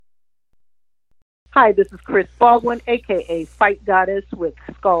Hi, this is Chris Baldwin, aka Fight Goddess with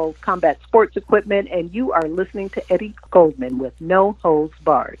Skull Combat Sports Equipment, and you are listening to Eddie Goldman with No Holds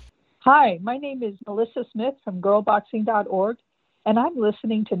Barred. Hi, my name is Melissa Smith from girlboxing.org, and I'm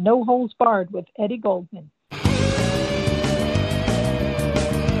listening to No Holds Barred with Eddie Goldman.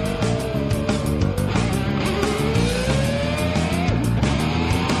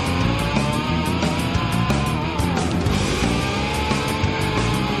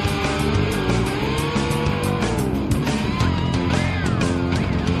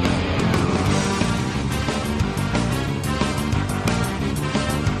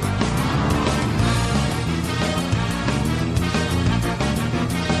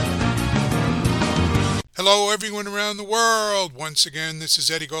 Hello, everyone around the world. Once again, this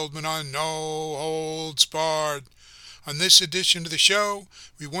is Eddie Goldman on No Holds Barred. On this edition of the show,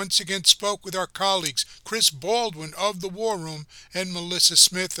 we once again spoke with our colleagues Chris Baldwin of The War Room and Melissa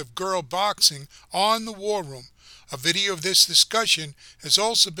Smith of Girl Boxing on The War Room. A video of this discussion has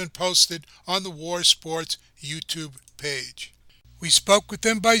also been posted on the War Sports YouTube page. We spoke with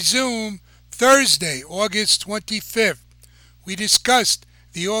them by Zoom Thursday, August 25th. We discussed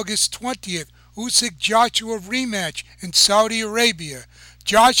the August 20th Usyk-Joshua rematch in Saudi Arabia,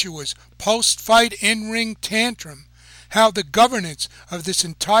 Joshua's post-fight in-ring tantrum, how the governance of this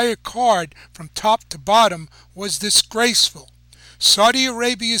entire card from top to bottom was disgraceful, Saudi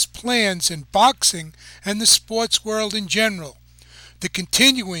Arabia's plans in boxing and the sports world in general, the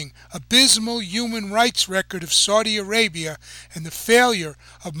continuing abysmal human rights record of Saudi Arabia and the failure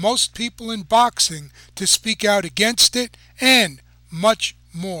of most people in boxing to speak out against it, and much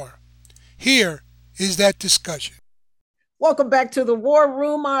more. Here is that discussion. Welcome back to the War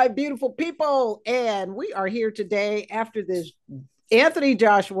Room, my beautiful people. And we are here today after this Anthony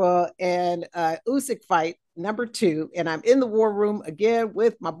Joshua and Usyk fight, number 2. And I'm in the War Room again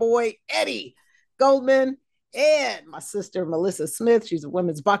with my boy, Eddie Goldman, and my sister, Melissa Smith. She's a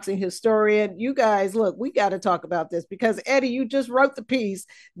women's boxing historian. You guys, look, we got to talk about this because, Eddie, you just wrote the piece,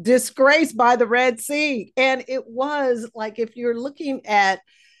 Disgraced by the Red Sea. And it was like, if you're looking at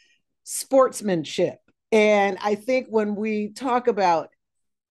sportsmanship. And I think when we talk about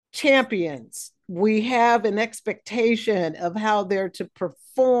champions, we have an expectation of how they're to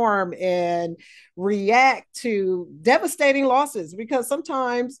perform and react to devastating losses because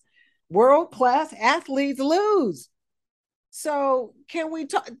sometimes world-class athletes lose. So can we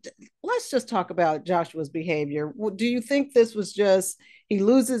talk? Let's just talk about Joshua's behavior. Do you think this was just he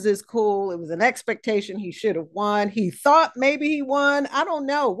loses his cool? It was an expectation he should have won. He thought maybe he won. I don't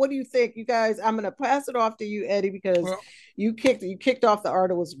know. What do you think, you guys? I'm going to pass it off to you, Eddie, because Well, you kicked off the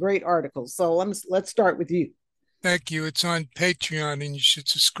article. It was a great article. So let's start with you. thank you. It's on Patreon, and you should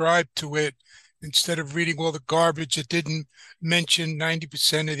subscribe to it instead of reading all the garbage that didn't mention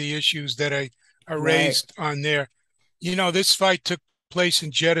 90% of the issues that I Right. raised on there. You know, this fight took place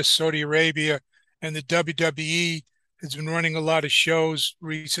in Jeddah, Saudi Arabia, and the WWE has been running a lot of shows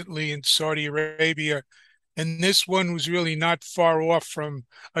recently in Saudi Arabia. And this one was really not far off from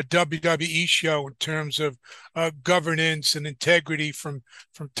a WWE show in terms of governance and integrity from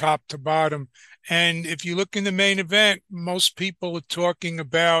top to bottom. And if you look in the main event, most people are talking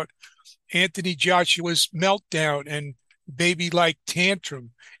about Anthony Joshua's meltdown and baby-like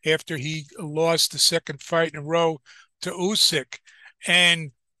tantrum after he lost the second fight in a row to Usyk.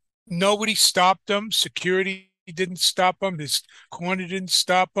 And nobody stopped him. Security didn't stop him. His corner didn't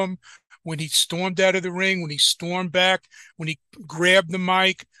stop him. When he stormed out of the ring, when he stormed back, when he grabbed the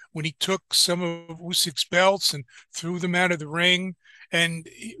mic, when he took some of Usyk's belts and threw them out of the ring. And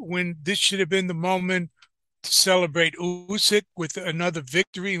when this should have been the moment to celebrate Usyk with another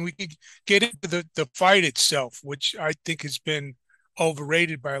victory, and we could get into the fight itself, which I think has been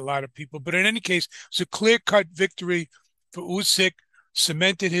overrated by a lot of people. But in any case, it's a clear-cut victory for Usyk,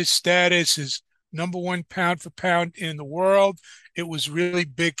 cemented his status as number one pound for pound in the world. It was really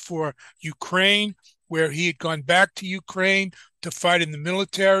big for Ukraine, where he had gone back to Ukraine to fight in the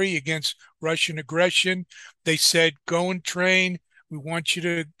military against Russian aggression. They said, go and train. We want you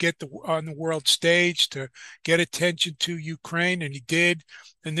to get on the world stage to get attention to Ukraine, and he did.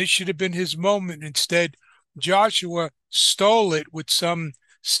 And this should have been his moment. Instead, Joshua stole it with some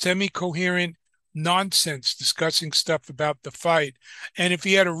semi-coherent nonsense discussing stuff about the fight. And if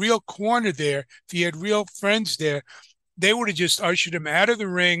he had a real corner there, if he had real friends there, they would have just ushered him out of the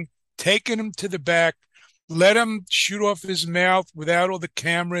ring, taken him to the back, let him shoot off his mouth without all the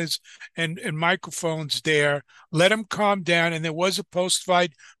cameras and microphones there, let him calm down. And there was a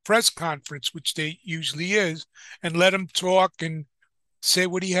post-fight press conference, which there usually is, and let him talk and say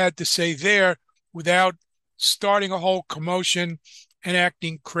what he had to say there without starting a whole commotion and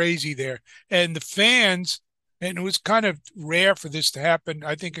acting crazy there. And the fans, and it was kind of rare for this to happen,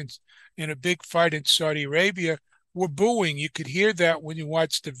 I think, in a big fight in Saudi Arabia, were booing. You could hear that when you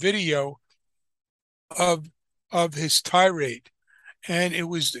watched the video of his tirade. And it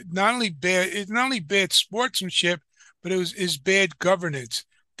was not only bad sportsmanship, but it was his bad governance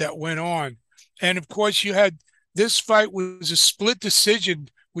that went on. And of course, you had this fight was a split decision,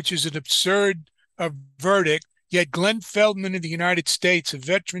 which is an absurd verdict. Yet Glenn Feldman of the United States, a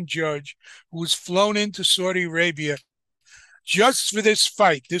veteran judge who was flown into Saudi Arabia just for this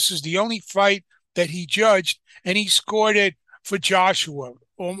fight. This is the only fight that he judged, and he scored it for Joshua.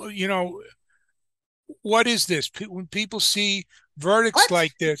 You know, what is this? When people see verdicts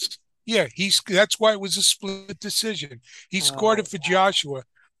like this, yeah, that's why it was a split decision. He scored it for Joshua.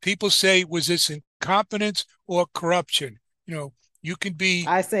 People say, was this incompetence or corruption? You know, you can be.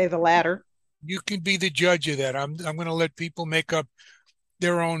 I say the latter. You can be the judge of that. I'm going to let people make up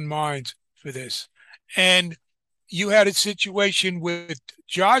their own minds for this. And you had a situation with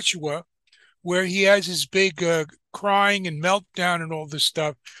Joshua where he has his big crying and meltdown and all this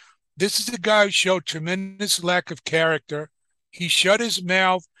stuff. This is a guy who showed tremendous lack of character. He shut his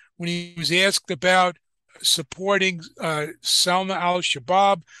mouth when he was asked about supporting Salma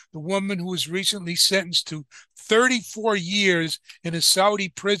al-Shabaab, the woman who was recently sentenced to 34 years in a Saudi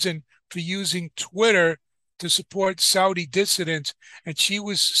prison for using Twitter to support Saudi dissidents. And she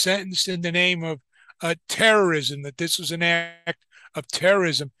was sentenced in the name of terrorism, that this was an act of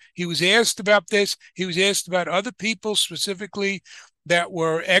terrorism. He was asked about this. He was asked about other people specifically that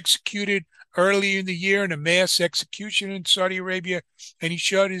were executed early in the year in a mass execution in Saudi Arabia, and he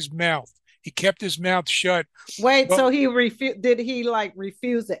shut his mouth. He kept his mouth shut. Wait, so he did he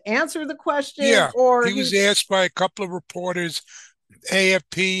refuse to answer the question? Yeah, or he was asked by a couple of reporters,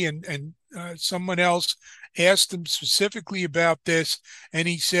 AFP and someone else asked him specifically about this, and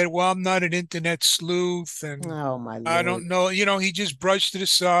he said, well, I'm not an internet sleuth, and oh my Lord, I don't know. You know, he just brushed it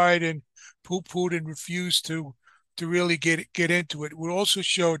aside and poo-pooed and refused to really get into it. It also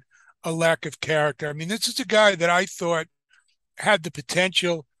showed a lack of character. I mean, this is a guy that I thought had the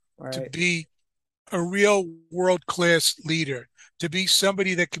potential to be a real world-class leader, to be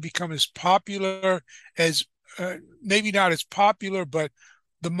somebody that could become as popular as, maybe not as popular, but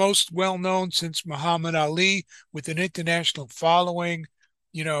the most well-known since Muhammad Ali, with an international following,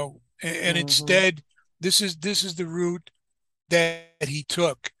 you know, and instead, this is the route that he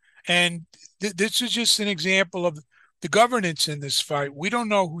took. And this is just an example of the governance in this fight. We don't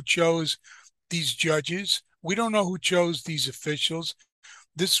know who chose these judges. We don't know who chose these officials.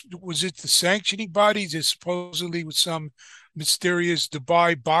 Was it the sanctioning bodies? It supposedly was some mysterious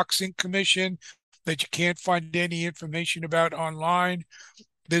Dubai Boxing Commission that you can't find any information about online.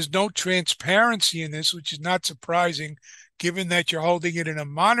 There's no transparency in this, which is not surprising, given that you're holding it in a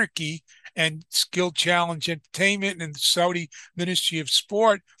monarchy, and Skill Challenge Entertainment and the Saudi Ministry of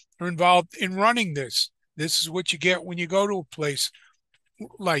Sport are involved in running this. This is what you get when you go to a place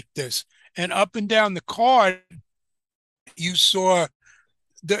like this. And up and down the card, you saw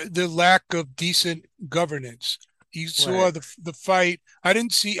the lack of decent governance. You saw the fight. I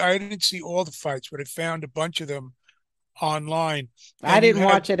didn't see all the fights, but I found a bunch of them online. I didn't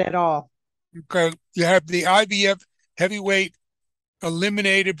watch it at all. You have the IBF heavyweight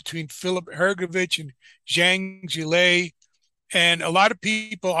eliminated between Filip Hrgović and Zhang Zhilei. And a lot of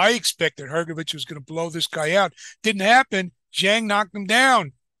people, I expected Hrgović was going to blow this guy out. Didn't happen. Zhang knocked him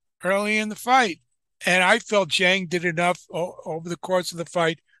down early in the fight. And I felt Zhang did enough over the course of the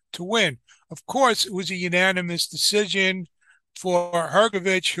fight to win. Of course, it was a unanimous decision for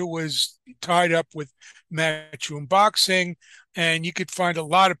Hrgović, who was tied up with Matchroom Boxing. And you could find a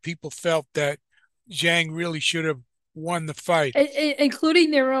lot of people felt that Zhang really should have won the fight.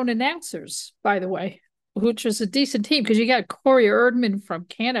 Including their own announcers, by the way, which was a decent team, because you got Corey Erdman from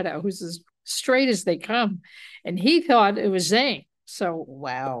Canada, who's as straight as they come. And he thought it was Zhang. So,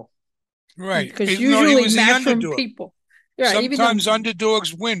 wow. Right. Because usually Matchroom people. Right, sometimes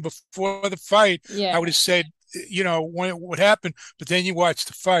underdogs win before the fight. Yeah. I would have said, you know, what happened, but then you watch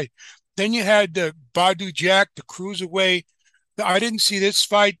the fight. Then you had the Badu Jack, the cruiserweight. I didn't see this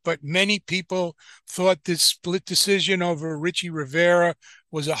fight, but many people thought this split decision over Richie Rivera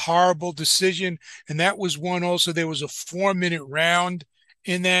was a horrible decision. And that was one also. There was a 4-minute round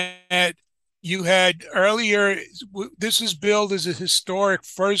in that. You had earlier, this is billed as a historic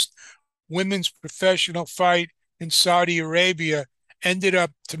first women's professional fight in Saudi Arabia, ended up,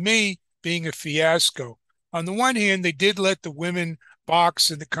 to me, being a fiasco. On the one hand, they did let the women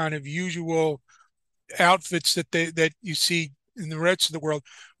box in the kind of usual outfits that you see in the rest of the world,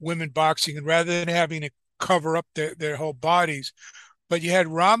 women boxing, and rather than having to cover up their whole bodies. but you had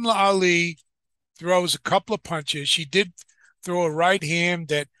Ramla Ali throws a couple of punches. She did throw a right hand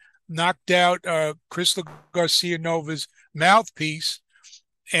that knocked out Crystal Garcia Nova's mouthpiece,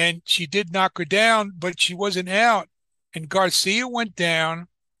 and she did knock her down, but she wasn't out. And Garcia went down,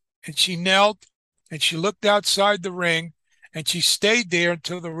 and she knelt, and she looked outside the ring, and she stayed there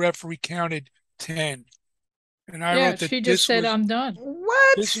until the referee counted 10. And I wrote that she just said, "I'm done."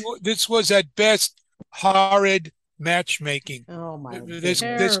 What? This was at best horrid matchmaking. Oh my this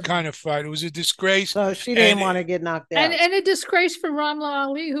goodness. kind of fight. It was a disgrace. So she didn't want to get knocked out. And a disgrace for Ramla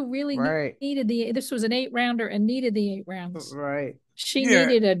Ali, who really Right. needed this was an 8-rounder and needed the 8 rounds. Right. She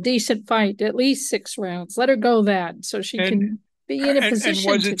needed a decent fight, at least 6 rounds. Let her go that so she can be in a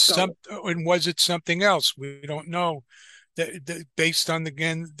position to go. And was it something else? We don't know. That based on the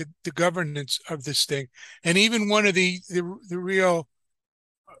governance of this thing, and even one of the real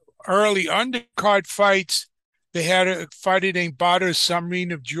early undercard fights, they had a fighter named Badr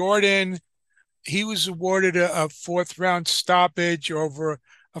Samrin of Jordan. He was awarded a 4th round stoppage over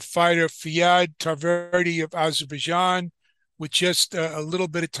a fighter, Fiad Tarverdi of Azerbaijan, with just a little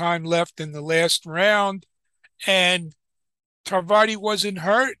bit of time left in the last round, and Tarverdi wasn't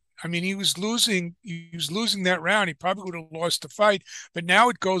hurt. I mean, he was losing that round. He probably would have lost the fight, but now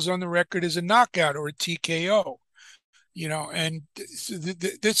it goes on the record as a knockout or a TKO. And this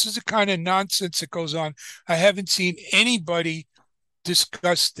is the kind of nonsense that goes on. I haven't seen anybody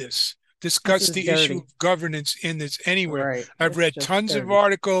discuss the issue of governance in this anywhere. Right. I've read tons of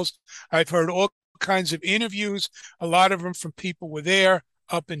articles. I've heard all kinds of interviews, a lot of them from people who were there,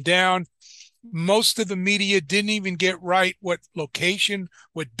 up and down. Most of the media didn't even get right what location,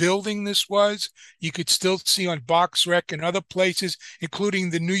 what building this was. You could still see on BoxRec and other places,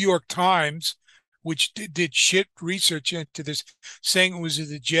 including the New York Times, which did shit research into this, saying it was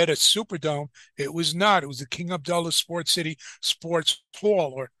the Jeddah Superdome. It was not. It was the King Abdullah Sports City Sports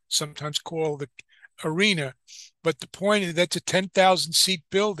Hall, or sometimes called the Arena. But the point is that's a 10,000 seat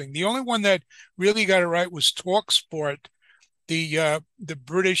building. The only one that really got it right was TalkSport, the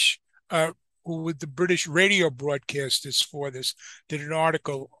British who with the British radio broadcasters for this, did an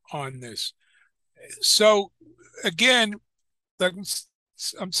article on this. So again, like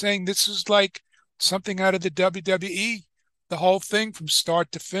I'm saying, this is like something out of the WWE, the whole thing from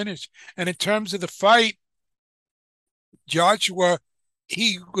start to finish. And in terms of the fight, Joshua,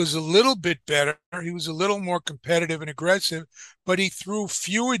 he was a little bit better. He was a little more competitive and aggressive, but he threw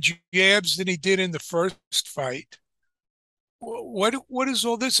fewer jabs than he did in the first fight. What is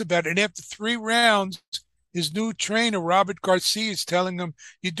all this about? And after 3 rounds, his new trainer, Robert Garcia, is telling him,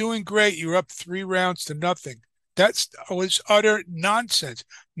 "You're doing great. You're up 3 rounds to nothing." That was utter nonsense.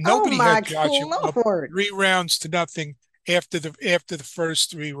 Nobody had Joshua up 3 rounds to nothing after the first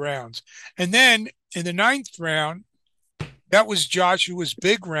 3 rounds. And then in the 9th round, that was Joshua's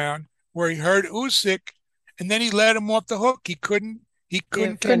big round where he hurt Usyk, and then he let him off the hook. He couldn't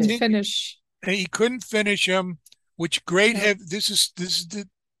finish. And he couldn't finish him. Which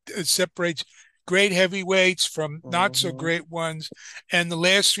separates great heavyweights from not so great ones. And the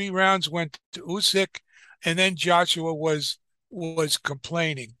last 3 rounds went to Usyk, and then Joshua was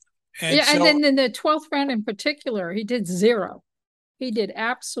complaining. And then in the 12th round in particular, he did 0. He did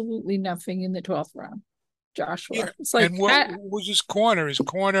absolutely nothing in the 12th round. Joshua. Yeah. It's like, and what was his corner? His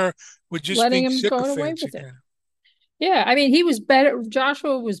corner would just letting be him go away with it. Yeah, I mean, he was better.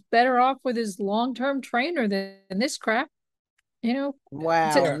 Joshua was better off with his long-term trainer than this crap.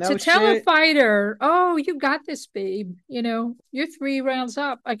 Wow. To tell a fighter, "Oh, you got this, babe. You're 3 rounds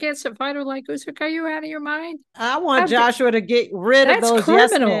up." Against a fighter like Usyk, are you out of your mind? I want Joshua to get rid of those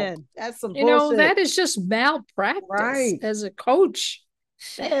criminal. Yes men. That's some bullshit. That is just malpractice as a coach.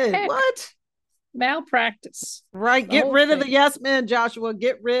 What? Malpractice. Right. Get rid of the yes men, Joshua.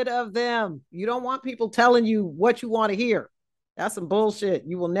 Get rid of them. You don't want people telling you what you want to hear. That's some bullshit.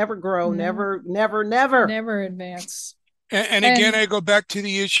 You will never grow, never advance. And again, I go back to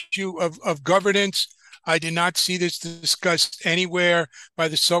the issue of governance. I did not see this discussed anywhere by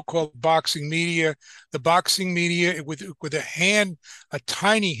the so-called boxing media. The boxing media, with a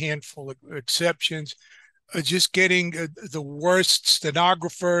tiny handful of exceptions, just getting the worst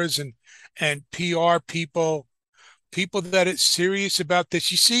stenographers and PR people that are serious about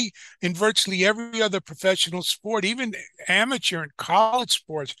this. You see in virtually every other professional sport, even amateur and college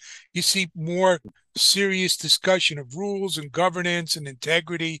sports, you see more serious discussion of rules and governance and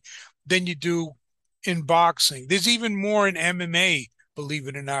integrity than you do in boxing. There's even more in MMA, believe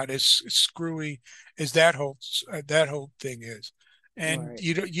it or not, as screwy as that whole thing is. And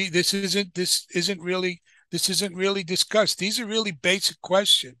this isn't really discussed. These are really basic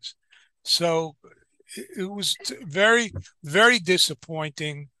questions. So it was very, very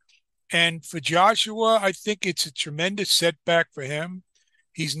disappointing. And for Joshua, I think it's a tremendous setback for him.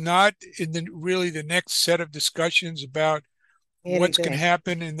 He's not in really the next set of discussions about what's going to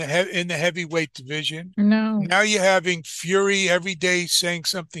happen in the heavyweight division. No. Now you're having Fury every day saying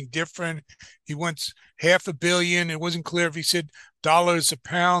something different. He wants $500 million. It wasn't clear if he said dollars or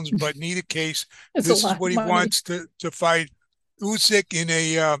pounds, but in either case, this is what he wants to fight Usyk in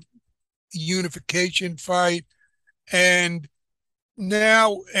a unification fight. And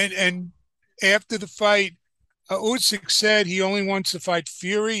now, and after the fight, Usyk said he only wants to fight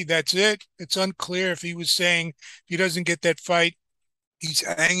Fury. That's it. It's unclear if he was saying if he doesn't get that fight, he's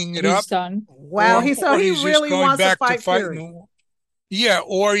hanging it up. Done. Wow, he really wants to fight Fury.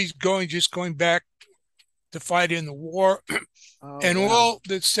 Or he's going back to fight in the war. And all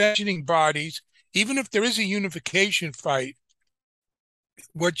the sanctioning bodies, even if there is a unification fight,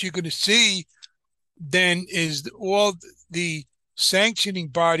 what you're going to see then is all the sanctioning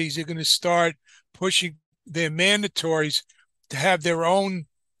bodies are going to start pushing their mandatories to have their own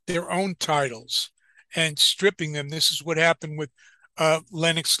titles and stripping them. This is what happened with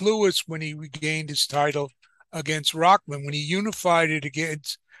Lennox Lewis when he regained his title against Rockman, when he unified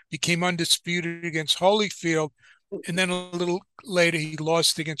it became undisputed against Holyfield, and then a little later he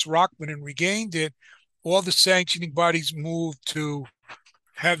lost against Rockman and regained it. All the sanctioning bodies moved to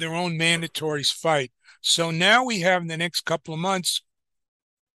have their own mandatories fight. So now we have in the next couple of months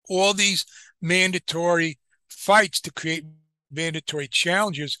all these mandatory fights to create mandatory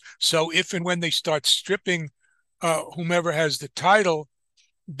challenges. So if and when they start stripping whomever has the title,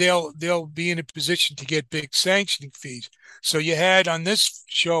 they'll be in a position to get big sanctioning fees. So you had on this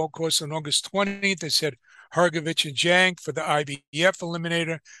show, of course, on August 20th, they said Hrgovic and Jank for the IBF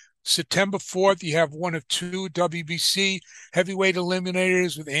eliminator. September 4th, you have one of two WBC heavyweight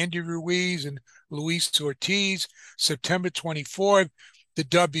eliminators with Andy Ruiz and Luis Ortiz. September 24th, the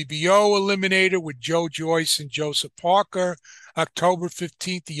WBO eliminator with Joe Joyce and Joseph Parker. October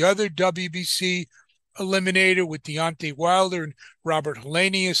 15th, the other WBC eliminator with Deontay Wilder and Robert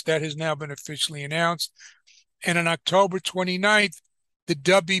Helenius. That has now been officially announced. And on October 29th, the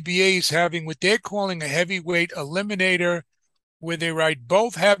WBA is having what they're calling a heavyweight eliminator, where they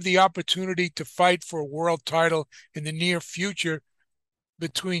both have the opportunity to fight for a world title in the near future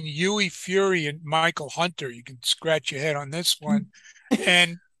between Hughie Fury and Michael Hunter. You can scratch your head on this one.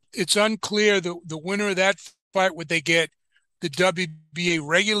 And it's unclear the winner of that fight, would they get the WBA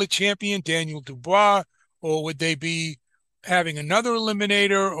regular champion, Daniel Dubois, or would they be having another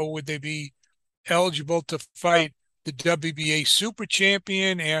eliminator, or would they be eligible to fight the WBA super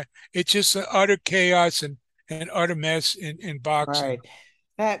champion? It's just utter chaos and utter mess in boxing. Right.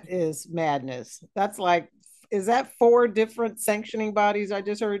 That is madness. That's like, is that 4 different sanctioning bodies I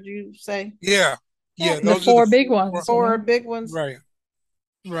just heard you say? Yeah. Those are the 4 big ones. 4 big ones? Right.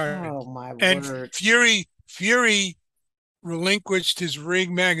 Oh, my word. And Fury relinquished his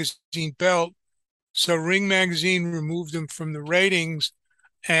Ring Magazine belt. So Ring Magazine removed him from the ratings,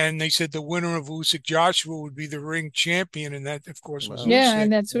 and they said the winner of Usyk Joshua would be the ring champion, and that, of course, was Usyk.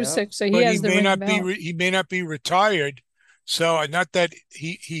 And that's Usyk. So he has the ring belt. He may not be retired, so not that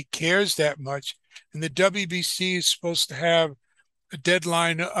he cares that much. And the WBC is supposed to have a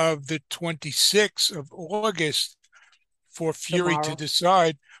deadline of the 26th of August for Fury to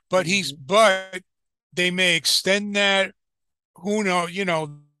decide, but they may extend that. Who knows?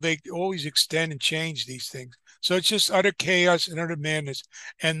 They always extend and change these things. So it's just utter chaos and utter madness.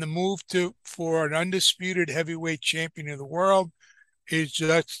 And the move for an undisputed heavyweight champion of the world is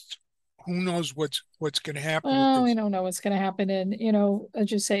just, who knows what's going to happen. Well, we don't know what's going to happen. And,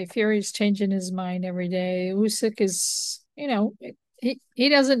 as you say, Fury's changing his mind every day. Usyk is, he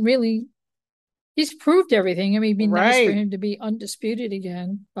doesn't really, he's proved everything. I mean, it'd be nice for him to be undisputed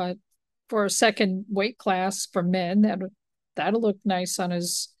again, but for a second weight class for men, that'll look nice on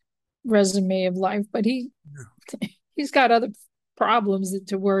his resume of life. But he's got other problems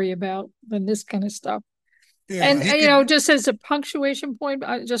to worry about than this kind of stuff. Yeah, and just as a punctuation point,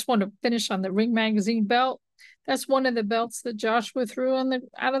 I just want to finish on the Ring Magazine belt. That's one of the belts that Joshua threw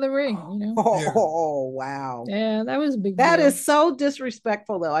out of the ring. Oh, wow. Yeah, that was a big deal. That is so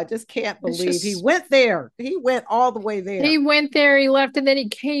disrespectful, though. I just can't believe he went there. He went all the way there. He went there, he left, and then he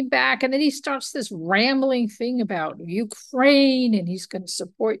came back, and then he starts this rambling thing about Ukraine, and he's going to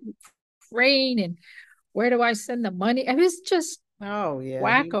support Ukraine, and where do I send the money? And it's just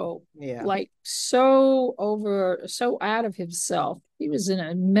wacko. Like so out of himself. He was in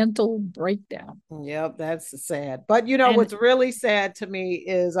a mental breakdown. Yep, that's sad. But what's really sad to me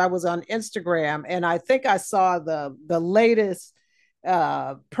is I was on Instagram, and I think I saw the latest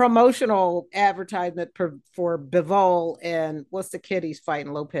promotional advertisement for Bivol and what's the kid he's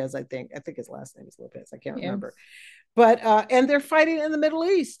fighting, Lopez, I think his last name is Lopez, I can't remember, but and they're fighting in the Middle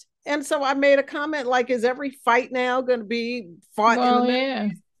East. And so I made a comment like, is every fight now going to be fought in the Middle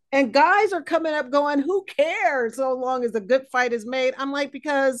East? And guys are coming up going, who cares so long as a good fight is made? I'm like,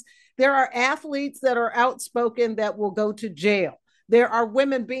 because there are athletes that are outspoken that will go to jail. There are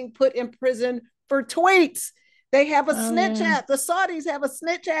women being put in prison for tweets. They have a snitch app. The Saudis have a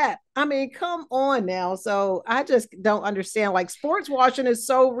snitch app. I mean, come on now. So I just don't understand. Like, sports washing is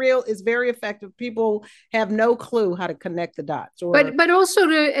so real, it's very effective. People have no clue how to connect the dots. But also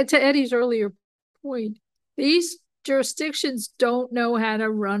to Eddie's earlier point, these jurisdictions don't know how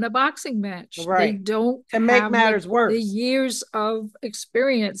to run a boxing match. Right. They don't to make matters worse. The years of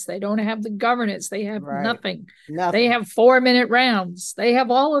experience. They don't have the governance. They have nothing. They have 4-minute rounds. They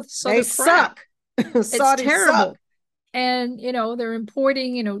have all of this other crap. It's terrible. Suck. And, they're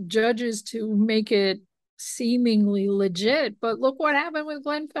importing, judges to make it seemingly legit. But look what happened with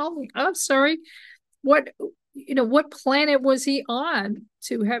Glenn Feldman. I'm sorry. What planet was he on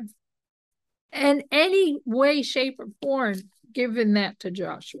to have in any way, shape, or form given that to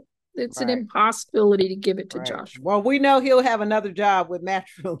Joshua? It's an impossibility to give it to Joshua. Well, we know he'll have another job with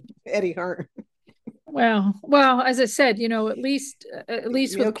Matchroom, Eddie Hearn. Well, as I said, at least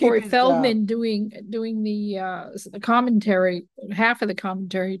with Corey Feldman doing the commentary, half of the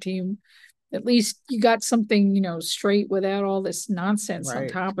commentary team, at least you got something, straight without all this nonsense on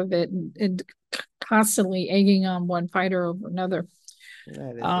top of it and constantly egging on one fighter over another.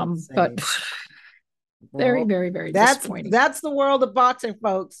 But very, very, very disappointing. That's the world of boxing,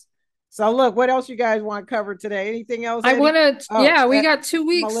 folks. So look, what else you guys want to cover today? Anything else? I want to, we got 2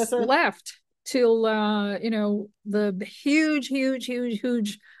 weeks left till the huge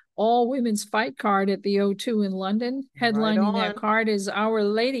all women's fight card at the O2 in London. Headlining that card is our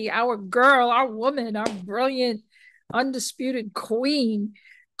lady, our girl, our woman, our brilliant, undisputed queen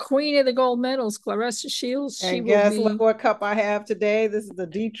of the gold medals, Claressa Shields. And guess look what cup I have today. This is the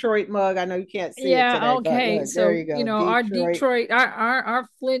Detroit mug. I know you can't see it today. Okay. So there you go. Our Detroit, our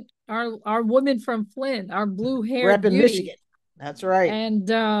Flint, our woman from Flint, our blue hair beauty. Michigan. That's right.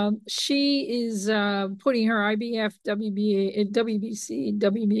 And she is putting her IBF, WBA, WBC,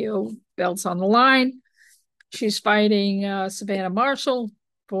 WBO belts on the line. She's fighting Savannah Marshall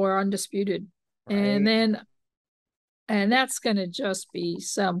for undisputed. Right. And that's going to just be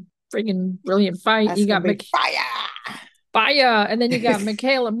some friggin' brilliant fight. That's you got fire. And then you got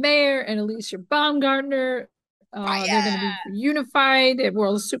Michaela Mayer and Alicia Baumgartner. They're going to be unified at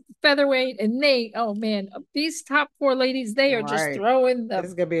World Super Featherweight, and these top 4 ladies, they are just throwing this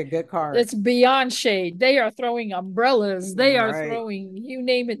is going to be a good card. It's beyond shade. They are throwing umbrellas. They are throwing, you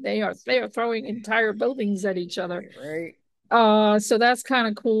name it. They are throwing entire buildings at each other. Right. So that's kind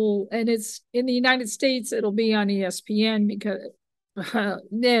of cool. And it's in the United States, it'll be on ESPN because but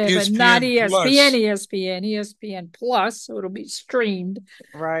not ESPN Plus. So it'll be streamed.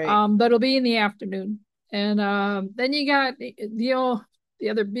 Right. But it'll be in the afternoon. And then you got the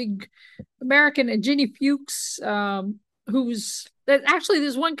other big American, Ginny Fuchs, there's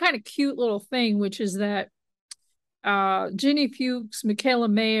one kind of cute little thing, which is that Ginny Fuchs, Michaela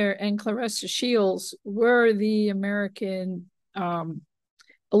Mayer, and Claressa Shields were the American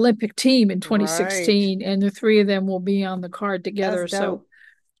Olympic team in 2016, and the 3 of them will be on the card together. So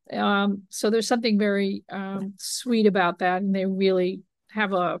there's something very sweet about that, and they really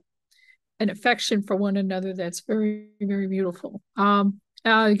have an affection for one another that's very, very beautiful. You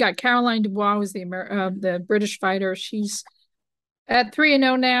got Caroline Dubois, who's the British fighter. She's at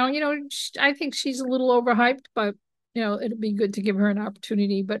 3-0 now. I think she's a little overhyped, but it'll be good to give her an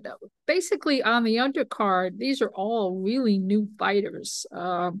opportunity. But basically, on the undercard, these are all really new fighters.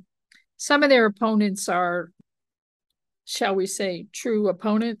 Some of their opponents are, shall we say, true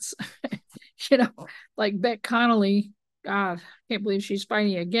opponents. Like Beck Connolly. God, I can't believe she's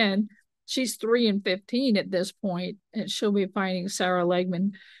fighting again. She's 3-15 at this point, and she'll be fighting Sarah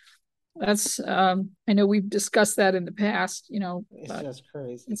Legman. That's I know we've discussed that in the past. It's just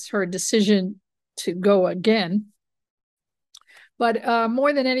crazy. It's her decision to go again. But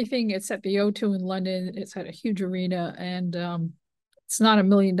more than anything, it's at the O2 in London. It's at a huge arena, and it's not $1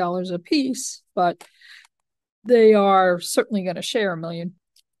 million a piece, but they are certainly going to share $1 million.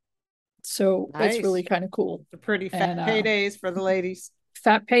 So It's really kind of cool. The pretty fat paydays for the ladies.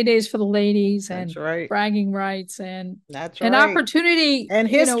 Fat paydays for the ladies, and bragging rights, and an opportunity and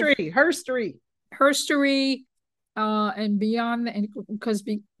history, herstory, and beyond. And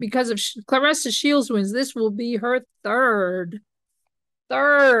because of Claressa Shields wins, this will be her third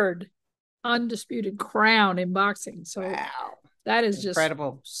undisputed crown in boxing. So That is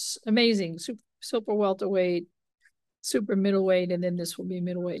incredible, amazing. Super welterweight, super middleweight, and then this will be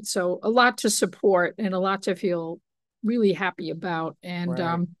middleweight. So a lot to support and a lot to feel really happy about. And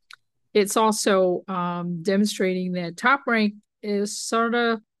right. It's also demonstrating that Top Rank is sort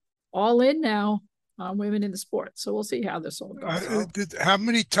of all in now on women in the sport. So we'll see how this all goes. How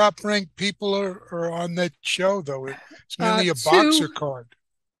many top-ranked people are on that show, though? It's mainly a boxer card.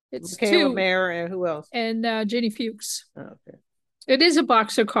 It's Mikaela two. Mayer and who else? And Jenny Fuchs. Oh, okay. It is a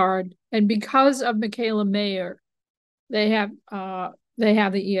boxer card, and because of Mikaela Mayer, they have the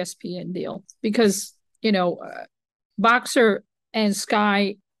ESPN deal because Boxer and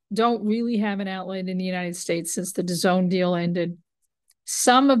Sky don't really have an outlet in the United States since the DAZN deal ended.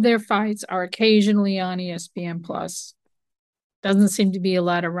 Some of their fights are occasionally on ESPN Plus. Doesn't seem to be a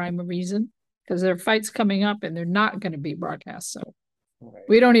lot of rhyme or reason because there are fights coming up and they're not going to be broadcast. So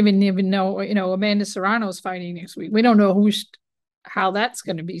we don't even know. Amanda Serrano's fighting next week. We don't know how that's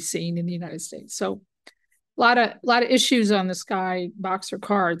going to be seen in the United States. So a lot of issues on the Sky Boxer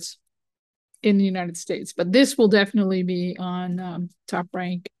cards in the United States, but this will definitely be on Top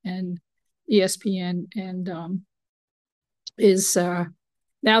Rank and ESPN, and is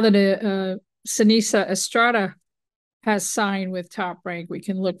now that Seniesa Estrada has signed with Top Rank, we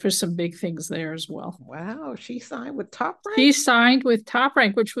can look for some big things there as well. Wow, she signed with Top Rank? She signed with Top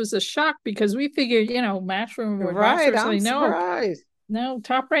Rank, which was a shock because we figured, Matchroom or right, Boxer, I'm surprised. No,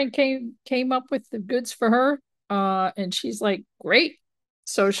 Top Rank came up with the goods for her, and she's like, great.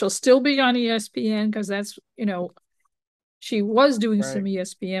 So she'll still be on ESPN because that's, she was doing some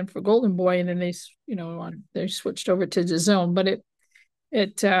ESPN for Golden Boy, and then they switched over to DAZN. But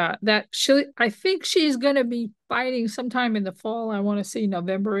I think she's going to be fighting sometime in the fall. I want to see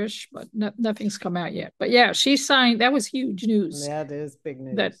November-ish, but nothing's come out yet. But yeah, she signed. That was huge news. That is big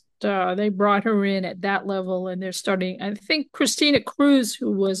news. That they brought her in at that level, and they're starting. I think Christina Cruz,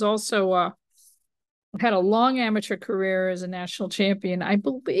 who was also had a long amateur career as a national champion, I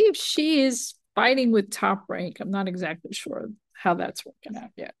believe she is fighting with Top Rank. I'm not exactly sure how that's working out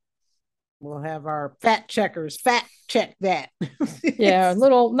yet. We'll have our fact checkers fact check that. Yeah,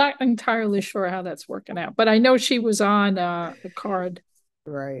 not entirely sure how that's working out, but I know she was on the card.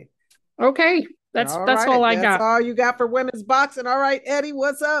 Right. Okay. That's all I got. That's all you got for women's boxing. All right, Eddie,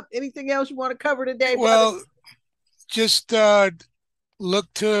 what's up? Anything else you want to cover today? Well, brother? Just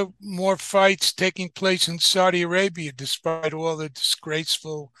look to more fights taking place in Saudi Arabia, despite all the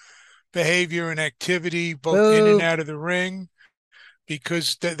disgraceful behavior and activity, both in and out of the ring,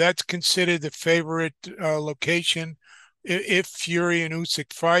 because that's considered the favorite location. If Fury and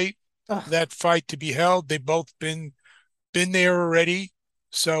Usyk fight, that fight to be held. They've both been there already,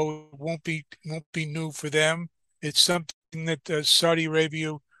 so it won't be new for them. It's something that Saudi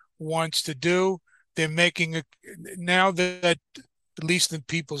Arabia wants to do. They're making now that, at least in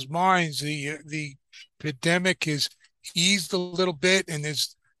people's minds, the pandemic has eased a little bit, and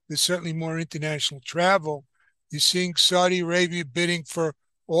there's certainly more international travel. You're seeing Saudi Arabia bidding for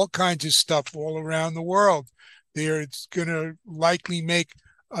all kinds of stuff all around the world. They're going to likely make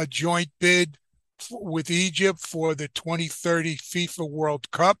a joint bid with Egypt for the 2030 FIFA World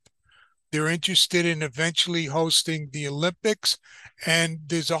Cup. They're interested in eventually hosting the Olympics. And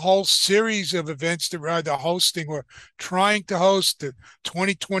there's a whole series of events that are either hosting or trying to host the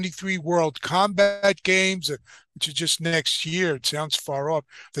 2023 World Combat Games, which is just next year. It sounds far off.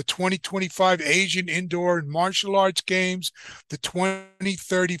 The 2025 Asian Indoor and Martial Arts Games, the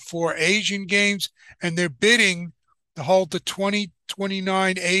 2034 Asian Games, and they're bidding to hold the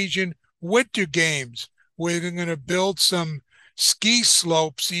 2029 Asian Winter Games, where they're going to build some ski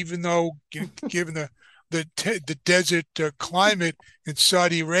slopes, even though given the desert climate in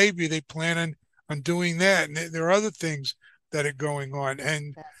Saudi Arabia, they plan on doing that. And there are other things that are going on.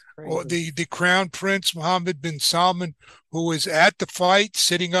 And the Crown Prince Mohammed bin Salman, who was at the fight,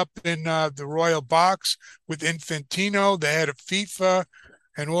 sitting up in the royal box with Infantino, the head of FIFA,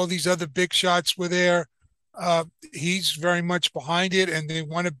 and all these other big shots were there. He's very much behind it, and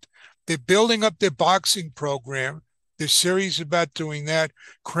they're building up their boxing program. There's series about doing that.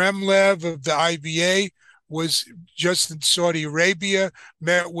 Kremlev of the IBA was just in Saudi Arabia,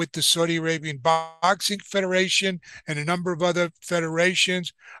 met with the Saudi Arabian Boxing Federation and a number of other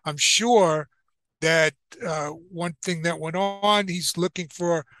federations. I'm sure that one thing that went on, he's looking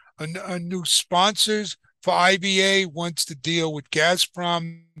for a new sponsors for IBA once the deal with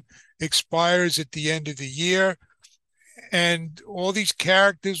Gazprom expires at the end of the year. And all these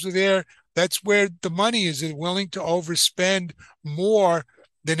characters were there. That's where the money is. They're willing to overspend more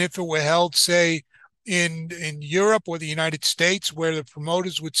than if it were held, say, in Europe or the United States, where the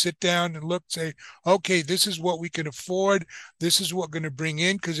promoters would sit down and look, say, okay, this is what we can afford. This is what we're going to bring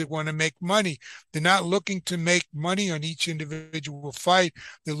in because they want to make money. They're not looking to make money on each individual fight.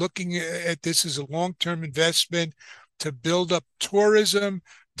 They're looking at this as a long-term investment to build up tourism,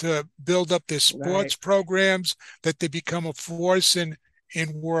 to build up their sports programs, that they become a force in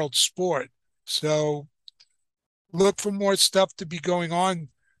world sport. So look for more stuff to be going on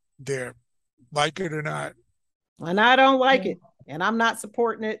there, like it or not. And I don't like it. And I'm not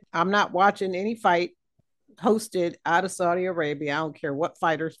supporting it. I'm not watching any fight hosted out of Saudi Arabia. I don't care what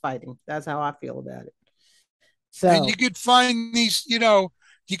fighter's fighting. That's how I feel about it. So, and you could find these, you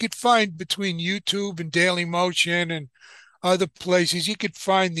could find between YouTube and Daily Motion and other places, you could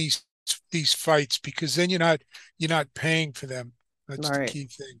find these fights, because then you're not paying for them. That's the key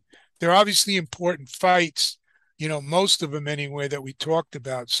thing. They're obviously important fights, most of them anyway, that we talked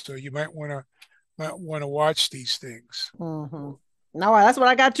about. So you might want to watch these things. Mm-hmm. No, that's what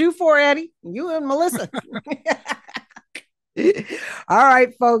I got you for, Eddie. You and Melissa. All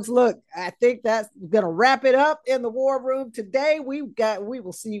right, folks. Look, I think that's gonna wrap it up in the War Room today. We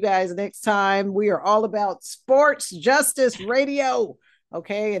will see you guys next time. We are all about sports justice radio,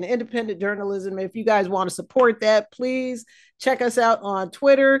 okay, and independent journalism. If you guys want to support that, please check us out on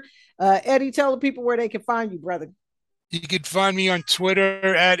Twitter. Eddie, tell the people where they can find you, brother. You can find me on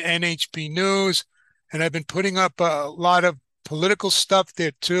Twitter at NHP News, and I've been putting up a lot of political stuff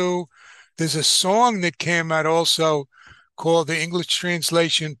there too. There's a song that came out also called, the English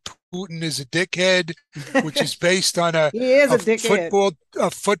translation, Putin is a Dickhead, which is based on a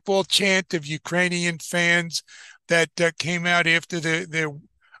football chant of Ukrainian fans that came out after their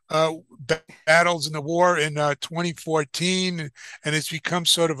battles in the war in 2014, and it's become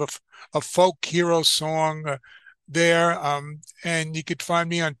sort of a folk hero song there. And you could find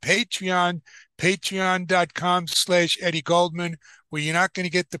me on Patreon, patreon.com/Eddie Goldman, where you're not going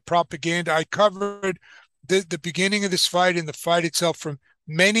to get the propaganda. I covered the beginning of this fight and the fight itself from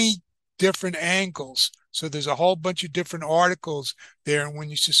many different angles. So there's a whole bunch of different articles there. And when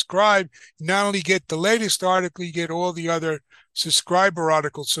you subscribe, you not only get the latest article, you get all the other subscriber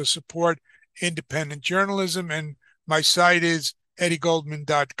articles. So support independent journalism. And my site is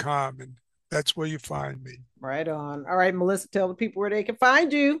eddiegoldman.com. And that's where you find me. Right on. All right, Melissa, tell the people where they can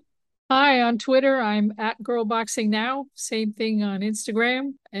find you. Hi, on Twitter, I'm at girlboxingnow. Same thing on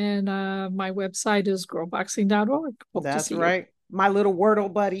Instagram. And my website is girlboxing.org. That's right. My little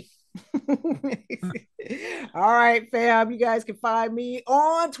Wordle buddy. All right, fam. You guys can find me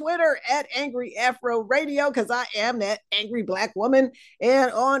on Twitter at Angry Afro Radio, because I am that angry Black woman,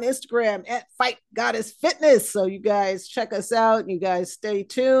 and on Instagram at Fight Goddess Fitness. So you guys check us out. You guys stay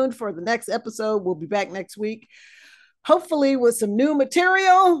tuned for the next episode. We'll be back next week, hopefully with some new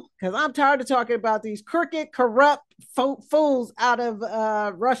material, because I'm tired of talking about these crooked, corrupt fools out of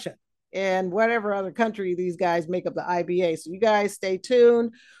Russia and whatever other country these guys make up the IBA. So you guys stay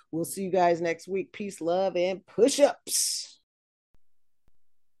tuned. We'll see you guys next week. Peace, love, and push-ups.